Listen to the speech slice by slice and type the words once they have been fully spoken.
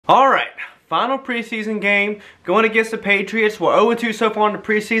Alright, final preseason game going against the Patriots. We're 0-2 so far in the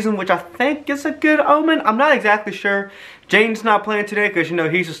preseason, which I think is a good omen. I'm not exactly sure. Jaden's not playing today because, you know,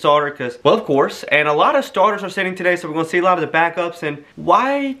 he's a starter well, of course. And a lot of starters are sitting today, so we're going to see a lot of the backups. And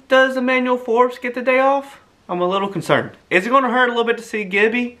why does Emmanuel Forbes get the day off? I'm a little concerned. Is it going to hurt a little bit to see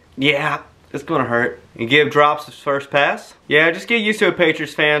Gibby? Yeah, it's going to hurt. And Gibb drops his first pass. Yeah, just get used to it,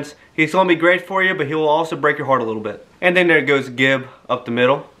 Patriots fans. He's going to be great for you, but he will also break your heart a little bit. And then there goes Gibb up the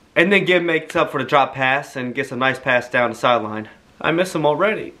middle. And then Gibb makes up for the drop pass and gets a nice pass down the sideline. I miss him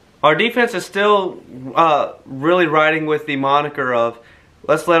already. Our defense is still really riding with the moniker of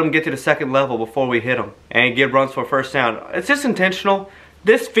let's let them get to the second level before we hit them. And Gibb runs for a first down. It's just intentional.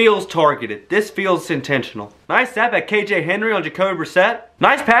 This feels targeted. This feels intentional. Nice snap at KJ Henry on Jacoby Brissett.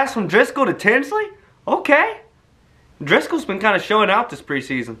 Nice pass from Driscoll to Tinsley. Okay. Driscoll's been kind of showing out this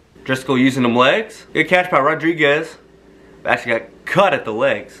preseason. Driscoll using them legs. Good catch by Rodriguez. Actually got cut at the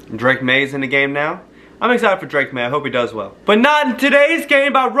legs. Drake May's in the game now. I'm excited for Drake May. I hope he does well. But not in today's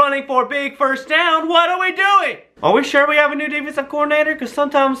game by running for a big first down. What are we doing? Are we sure we have a new defensive coordinator? Because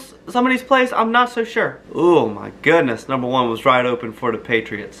sometimes some of these plays, I'm not so sure. Oh my goodness. Number one was right open for the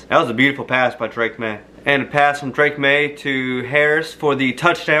Patriots. That was a beautiful pass by Drake May. And a pass from Drake May to Harris for the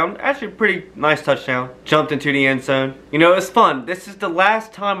touchdown. Actually a pretty nice touchdown. Jumped into the end zone. You know, it's fun. This is the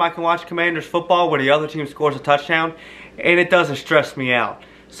last time I can watch Commanders football where the other team scores a touchdown. And it doesn't stress me out.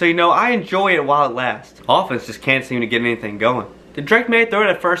 So, you know, I enjoy it while it lasts. Offense just can't seem to get anything going. Did Drake May throw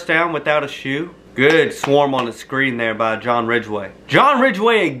that first down without a shoe? Good swarm on the screen there by John Ridgeway. John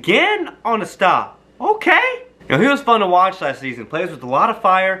Ridgeway again on the stop. Okay. You know, he was fun to watch last season. Plays with a lot of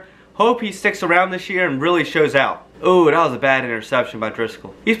fire. Hope he sticks around this year and really shows out. Oh, that was a bad interception by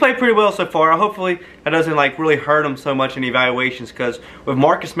Driscoll. He's played pretty well so far. Hopefully that doesn't like really hurt him so much in evaluations, because with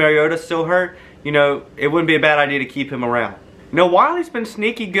Marcus Mariota still hurt, you know, it wouldn't be a bad idea to keep him around. You know, Wiley's been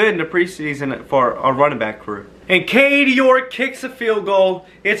sneaky good in the preseason for our running back crew. And Cade York kicks a field goal.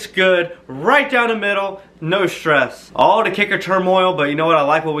 It's good. Right down the middle. No stress. All the kicker turmoil, but you know what? I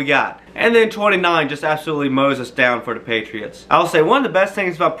like what we got. And then 29 just absolutely mows us down for the Patriots. I'll say one of the best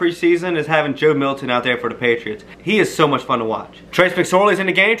things about preseason is having Joe Milton out there for the Patriots. He is so much fun to watch. Trace McSorley's in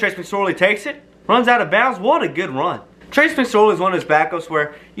the game. Trace McSorley takes it. Runs out of bounds. What a good run. Trace McSorley is one of those backups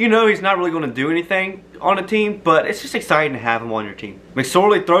where you know he's not really going to do anything on a team, but it's just exciting to have him on your team.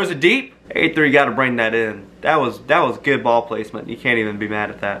 McSorley throws it deep. 8-3 got to bring that in. That was good ball placement. You can't even be mad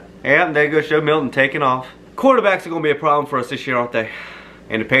at that. Yeah, there goes Joe Milton taking off. Quarterbacks are going to be a problem for us this year, aren't they?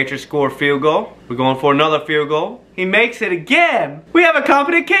 And the Patriots score a field goal. We're going for another field goal. He makes it again. We have a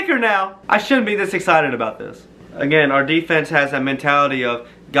competent kicker now. I shouldn't be this excited about this. Again, our defense has that mentality of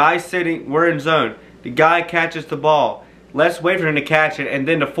guys sitting, we're in zone. The guy catches the ball. Let's wait for him to catch it, and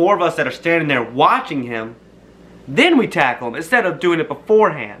then the four of us that are standing there watching him, then we tackle him instead of doing it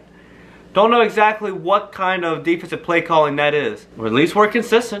beforehand. Don't know exactly what kind of defensive play calling that is. Or at least we're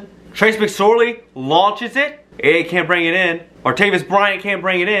consistent. Trace McSorley launches it. It can't bring it in. Artavis Bryant can't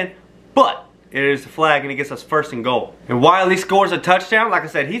bring it in. But it is the flag, and he gets us first and goal. And Wiley scores a touchdown. Like I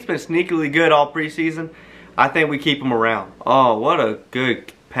said, he's been sneakily good all preseason. I think we keep him around. Oh, what a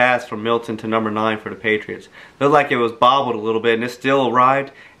good pass from Milton to number 9 for the Patriots. Looked like it was bobbled a little bit, and it still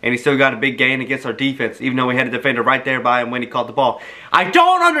arrived, and he still got a big gain against our defense, even though we had a defender right there by him when he caught the ball. I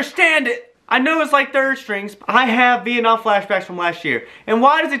don't understand it! I know it's like third strings. I have Vietnam flashbacks from last year. And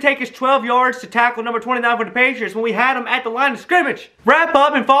why does it take us 12 yards to tackle number 29 for the Patriots when we had him at the line of scrimmage? Wrap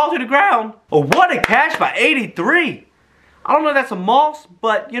up and fall to the ground. Oh, what a catch by 83. I don't know if that's a moss,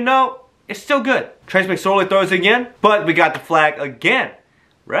 but you know, it's still good. Trace McSorley throws it again, but we got the flag again.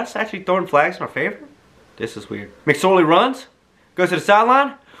 Refs actually throwing flags in our favor? This is weird. McSorley runs, goes to the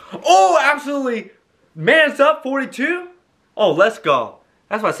sideline. Oh, absolutely mans up, 42. Oh, let's go.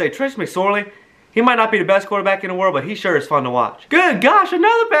 That's why I say Trace McSorley, he might not be the best quarterback in the world, but he sure is fun to watch. Good gosh,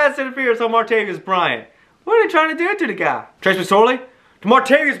 another pass interference on Martavis Bryant. What are they trying to do to the guy? Trace McSorley to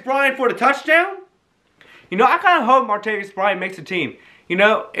Martavis Bryant for the touchdown. You know, I kind of hope Martavis Bryant makes a team. You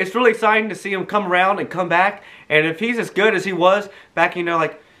know, it's really exciting to see him come around and come back. And if he's as good as he was back, you know,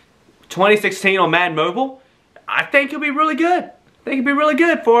 like 2016 on Madden Mobile, I think he'll be really good. I think he'll be really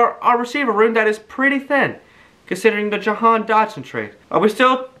good for our receiver room that is pretty thin, considering the Jahan Dotson trade. Are we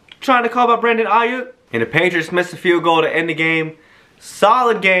still trying to call about Brandon Ayuk? And the Patriots missed a field goal to end the game.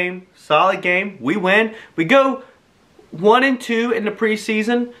 Solid game. Solid game. We win. We go 1-2 in the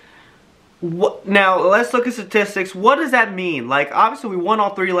preseason. Now, let's look at statistics. What does that mean? Like, obviously, we won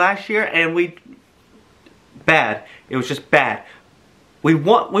all 3 last year, and bad. It was just bad. We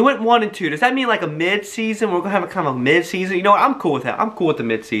went 1-2. Does that mean like a mid-season? We're going to have a kind of a mid-season? You know what? I'm cool with that. I'm cool with the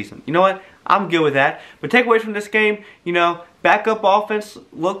mid-season. You know what? I'm good with that. But takeaways from this game, you know, backup offense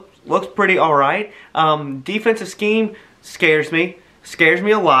looks pretty alright. Defensive scheme scares me. Scares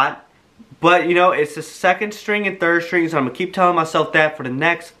me a lot. But, you know, it's the second string and third string, so I'm going to keep telling myself that for the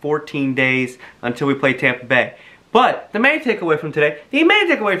next 14 days until we play Tampa Bay. But the main takeaway from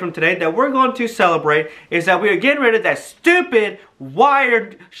today that we're going to celebrate is that we are getting rid of that stupid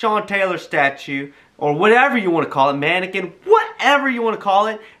wired Sean Taylor statue, or whatever you want to call it, mannequin, whatever you want to call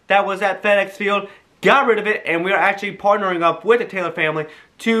it, that was at FedEx Field. Got rid of it, and we are actually partnering up with the Taylor family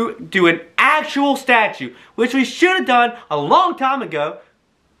to do an actual statue, which we should have done a long time ago,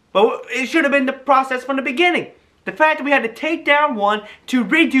 but it should have been the process from the beginning. The fact that we had to take down one to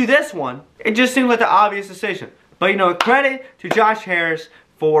redo this one, it just seemed like the obvious decision. But you know, credit to Josh Harris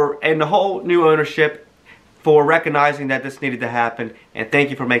and the whole new ownership for recognizing that this needed to happen, and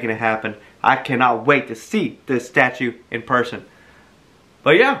thank you for making it happen. I cannot wait to see this statue in person.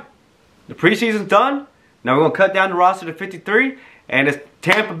 But yeah, the preseason's done. Now we're going to cut down the roster to 53, and it's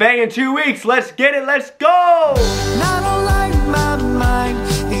Tampa Bay in 2 weeks. Let's get it. Let's go! I don't like my mind.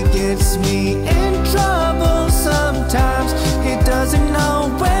 It gets me in trouble sometimes. It doesn't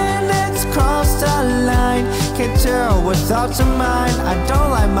know when it's crossed a line. Can't tell what thoughts are mine. I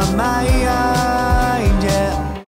don't like my mind.